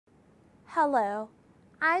Hello,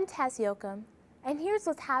 I'm Tess Yoakum, and here's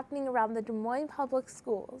what's happening around the Des Moines Public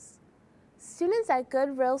Schools. Students at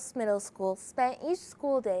Goodrell Middle School spent each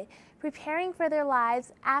school day preparing for their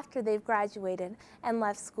lives after they've graduated and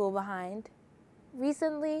left school behind.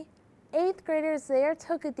 Recently, 8th graders there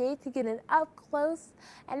took a day to get an up-close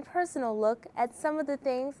and personal look at some of the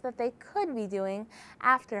things that they could be doing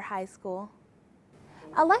after high school.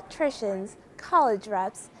 Electricians, college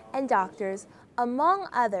reps, and doctors, among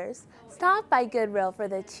others, stopped by Goodrell for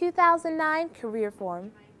the 2009 Career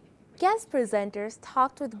Forum. Guest presenters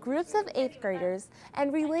talked with groups of 8th graders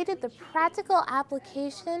and related the practical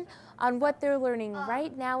application on what they're learning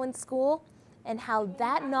right now in school and how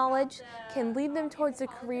that knowledge can lead them towards a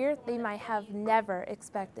career they might have never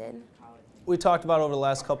expected. We talked about over the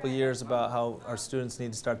last couple of years about how our students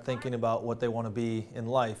need to start thinking about what they want to be in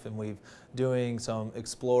life, and we've doing some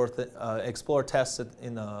explore tests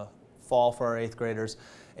in the fall for our 8th graders.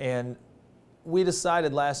 And we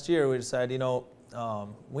decided last year,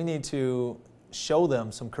 we need to show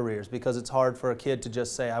them some careers, because it's hard for a kid to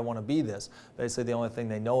just say, I want to be this. Basically, the only thing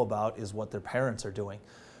they know about is what their parents are doing.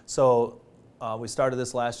 So we started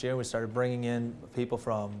this last year. We started bringing in people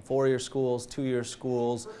from 4-year schools, 2-year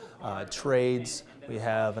schools, trades. We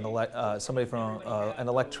have somebody from an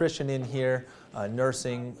electrician in here,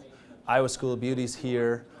 nursing, Iowa School of Beauty's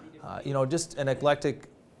here. Just an eclectic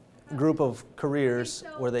group of careers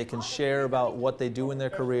where they can share about what they do in their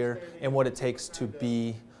career and what it takes to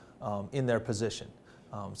be in their position.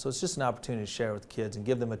 So it's just an opportunity to share with kids and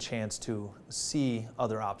give them a chance to see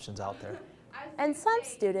other options out there. And some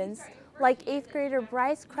students, like 8th grader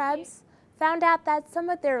Bryce Krebs, found out that some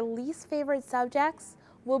of their least favorite subjects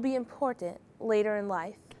will be important later in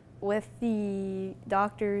life. With the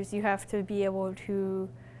doctors, you have to be able to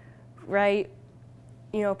write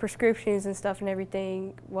prescriptions and stuff and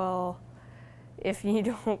everything. Well, if you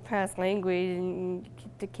don't pass language and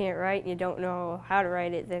you can't write and you don't know how to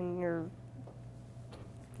write it, then you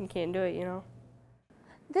can't do it,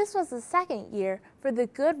 This was the second year for the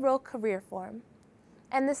Goodrell Career Forum,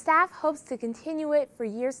 and the staff hopes to continue it for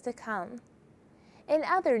years to come. In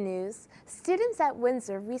other news, students at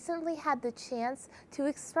Windsor recently had the chance to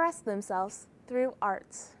express themselves through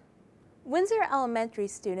art. Windsor Elementary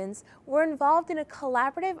students were involved in a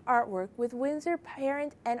collaborative artwork with Windsor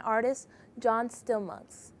parent and artist John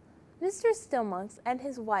Stillmonks. Mr. Stillmonks and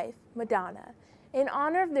his wife, Madonna, in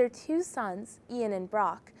honor of their 2 sons, Ian and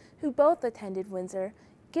Brock, who both attended Windsor,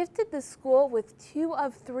 gifted the school with 2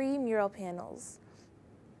 of 3 mural panels.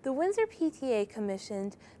 The Windsor PTA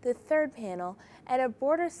commissioned the 3rd panel, and a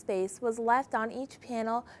border space was left on each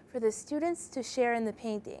panel for the students to share in the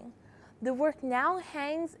painting. The work now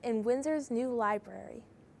hangs in Windsor's new library.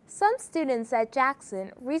 Some students at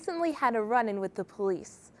Jackson recently had a run-in with the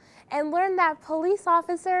police and learned that police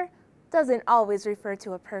officer doesn't always refer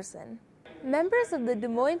to a person. Members of the Des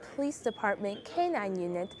Moines Police Department K-9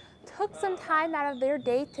 unit took some time out of their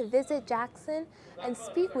day to visit Jackson and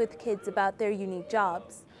speak with kids about their unique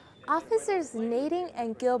jobs. Officers Nading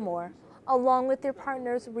and Gilmore, along with their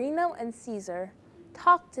partners Reno and Caesar,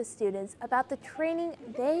 talked to students about the training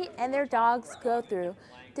they and their dogs go through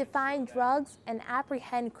to find drugs and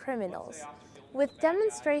apprehend criminals. With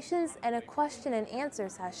demonstrations and a question and answer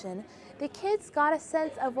session, the kids got a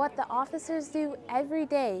sense of what the officers do every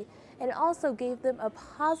day and also gave them a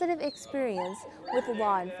positive experience with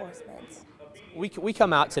law enforcement. We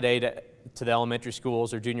come out today to the elementary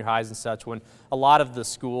schools or junior highs and such when a lot of the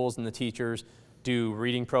schools and the teachers do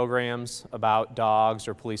reading programs about dogs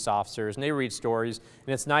or police officers, and they read stories,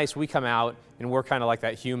 and it's nice. We come out and we're kind of like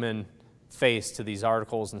that human face to these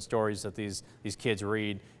articles and stories that these kids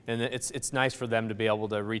read, and it's nice for them to be able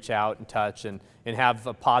to reach out and touch and have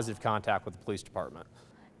a positive contact with the police department.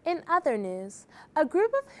 In other news, a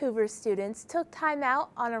group of Hoover students took time out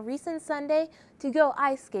on a recent Sunday to go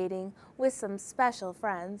ice skating with some special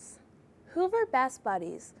friends. Hoover Best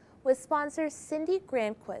Buddies, with sponsor Cindy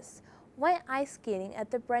Grandquist, went ice skating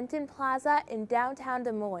at the Brenton Plaza in downtown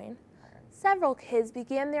Des Moines. Several kids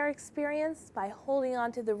began their experience by holding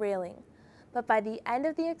onto the railing, but by the end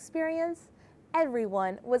of the experience,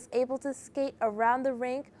 everyone was able to skate around the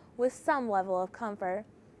rink with some level of comfort.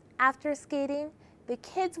 After skating, the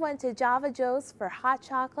kids went to Java Joe's for hot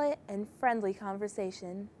chocolate and friendly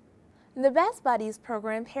conversation. The Best Buddies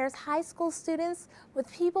program pairs high school students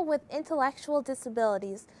with people with intellectual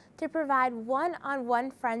disabilities to provide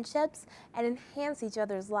one-on-one friendships and enhance each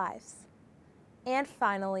other's lives. And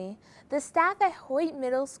finally, the staff at Hoyt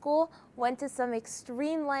Middle School went to some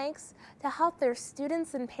extreme lengths to help their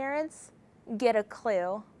students and parents get a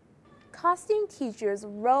clue. Costume teachers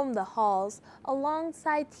roamed the halls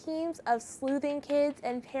alongside teams of sleuthing kids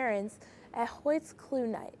and parents at Hoyt's Clue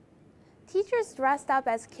Night. Teachers dressed up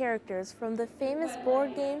as characters from the famous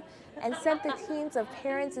board game and sent the teams of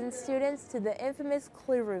parents and students to the infamous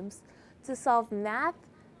clue rooms to solve math,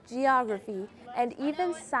 geography, and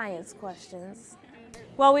even science questions.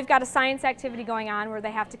 Well, we've got a science activity going on where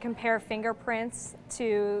they have to compare fingerprints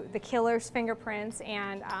to the killer's fingerprints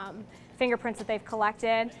and fingerprints that they've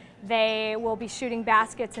collected. They will be shooting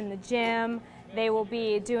baskets in the gym. They will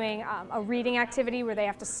be doing a reading activity where they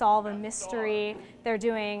have to solve a mystery. They're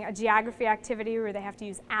doing a geography activity where they have to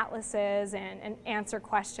use atlases and answer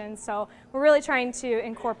questions. So we're really trying to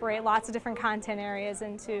incorporate lots of different content areas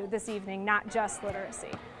into this evening, not just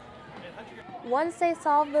literacy. Once they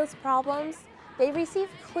solve those problems, they receive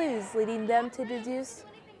clues leading them to deduce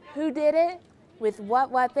who did it, with what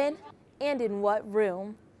weapon, and in what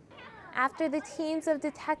room. After the teams of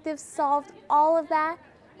detectives solved all of that,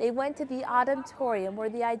 they went to the auditorium where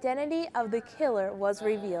the identity of the killer was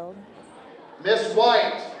revealed. Miss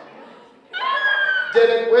White did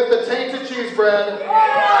it with the tainted cheese bread in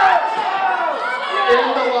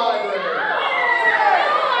the library.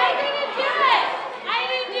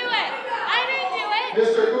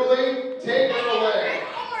 Mr. Cooley, take it away.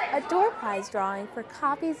 A door prize drawing for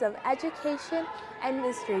copies of education and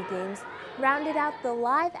mystery games rounded out the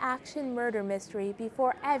live-action murder mystery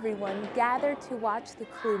before everyone gathered to watch the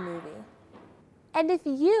Clue movie. And if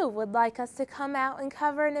you would like us to come out and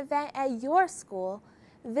cover an event at your school,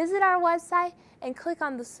 visit our website and click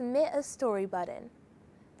on the Submit a Story button.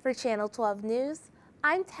 For Channel 12 News,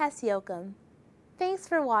 I'm Tess Yoakum. Thanks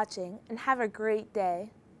for watching and have a great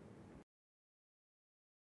day.